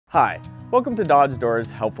Hi, welcome to Dodds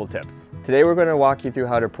Doors Helpful Tips. Today we're going to walk you through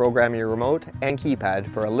how to program your remote and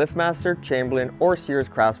keypad for a Liftmaster, Chamberlain, or Sears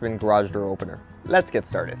Craftsman Garage Door Opener. Let's get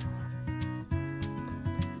started.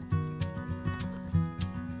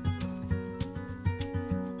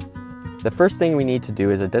 The first thing we need to do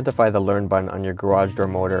is identify the learn button on your garage door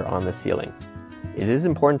motor on the ceiling. It is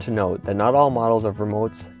important to note that not all models of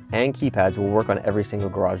remotes and keypads will work on every single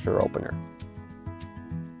garage door opener.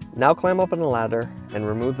 Now climb up on a ladder and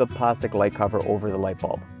remove the plastic light cover over the light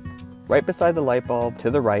bulb. Right beside the light bulb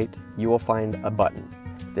to the right, you will find a button.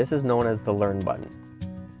 This is known as the learn button.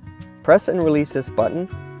 Press and release this button,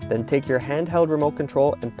 then take your handheld remote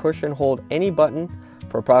control and push and hold any button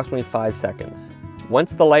for approximately 5 seconds.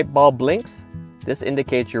 Once the light bulb blinks, this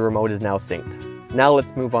indicates your remote is now synced. Now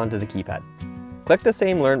let's move on to the keypad. Click the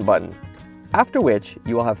same learn button, after which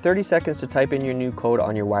you will have 30 seconds to type in your new code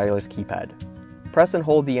on your wireless keypad. Press and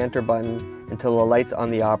hold the enter button until the lights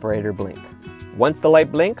on the operator blink. Once the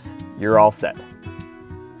light blinks, you're all set.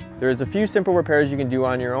 There's a few simple repairs you can do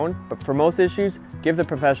on your own, but for most issues, give the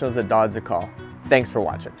professionals at Dodds a call. Thanks for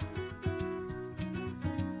watching.